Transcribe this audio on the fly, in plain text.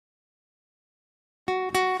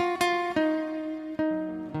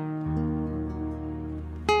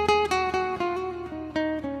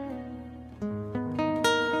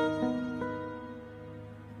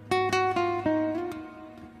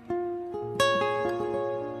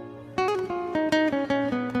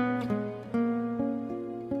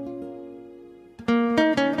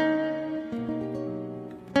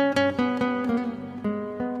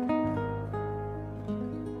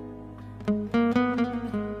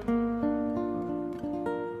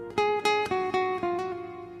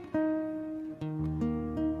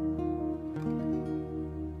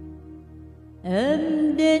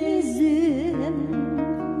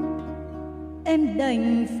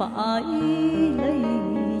phải lấy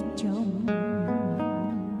chồng.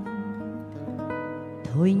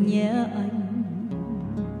 Thôi nhé anh,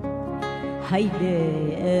 hãy để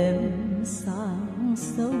em sang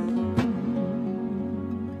sông,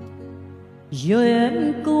 rồi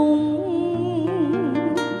em cùng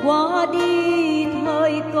qua đi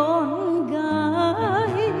thời con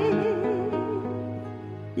gái.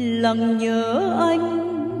 Lặng nhớ anh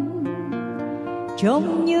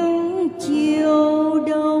trong những chiều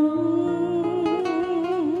đông.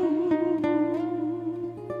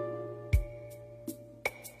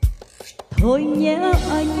 Thôi nhé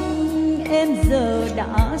anh, em giờ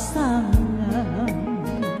đã sang ngàn,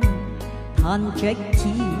 than trách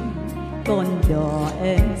chi còn đò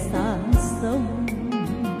em sang sông.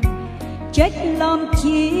 Trách làm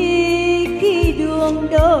chi khi đường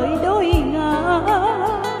đời đôi ngả,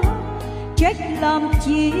 trách làm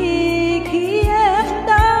chi khi em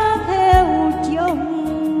đã theo chồng.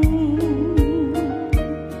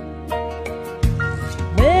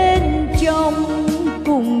 Bên trong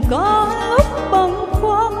cùng có lúc bâng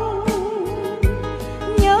khuâng,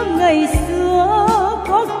 nhớ ngày xưa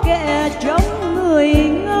có kẻ trong người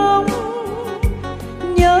ngóng.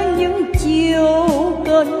 Nhớ những chiều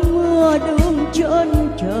cơn mưa đường trơn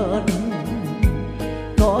trơn,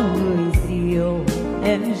 có người dìu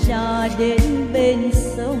em ra đến bên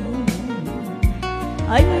sông.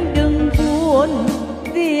 Anh đừng buồn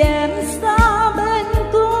vì em xa bên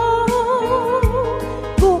cô,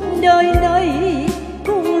 cuộc đời này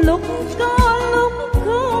cùng lúc có lúc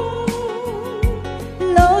không.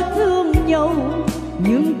 Lỡ thương nhau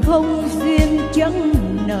nhưng không duyên chẳng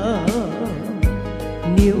nợ,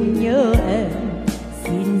 nếu nhớ em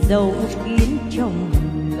xin dấu kín trong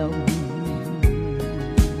lòng.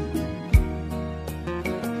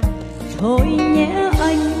 Thôi nhé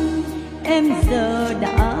anh, em giờ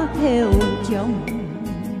đã theo chồng.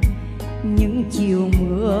 Những chiều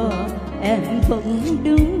mưa em vẫn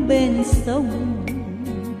đứng bên sông.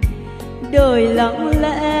 Đời lặng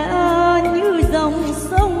lẽ như dòng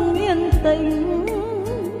sông yên tĩnh,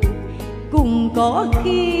 cùng có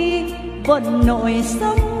khi vẫn nổi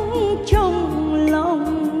sóng trong lòng.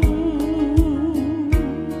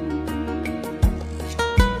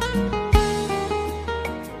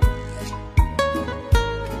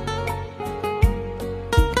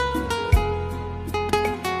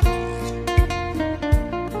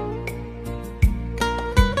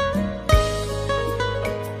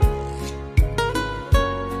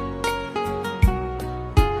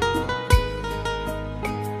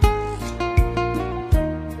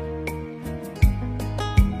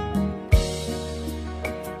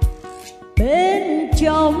 Bên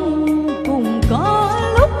trong cùng có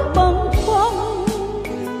lúc bâng khuâng,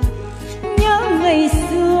 nhớ ngày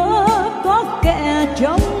xưa có kẻ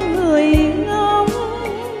trong người ngóng.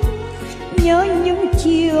 Nhớ những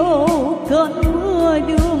chiều cơn mưa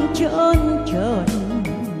đường trơn trơn,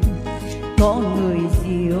 có người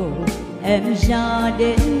dìu em ra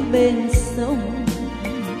đến bên sông.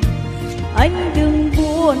 Anh đừng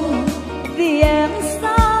buồn vì em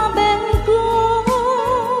xa bên cô,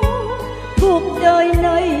 cuộc đời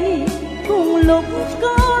này cùng lúc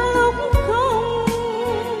có lúc không.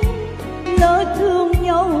 Lỡ thương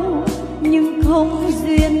nhau nhưng không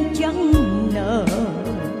duyên chẳng nợ,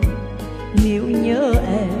 nếu nhớ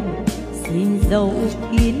em xin dấu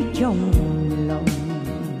kín trong lòng.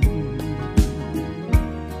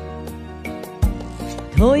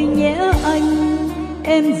 Thôi nhé anh,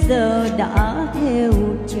 em giờ đã theo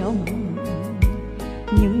chồng.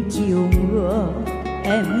 Những chiều mưa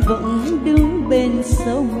em vẫn đứng bên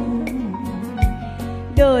sông.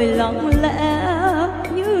 Đời lặng lẽ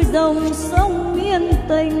như dòng sông yên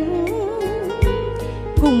tĩnh,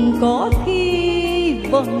 cùng có khi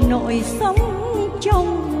vẫn nổi sóng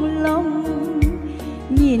trong lòng.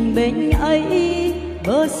 Nhìn bên ấy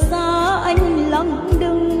bờ xa anh lặng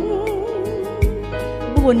đứng,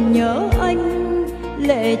 buồn nhớ anh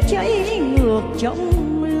lệ cháy ngược trong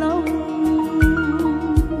lòng.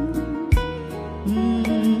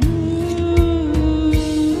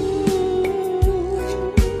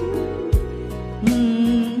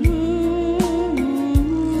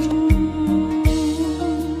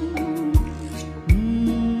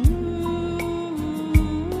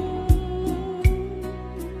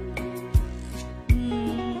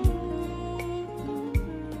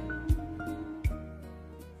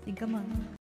 Xin cảm ơn.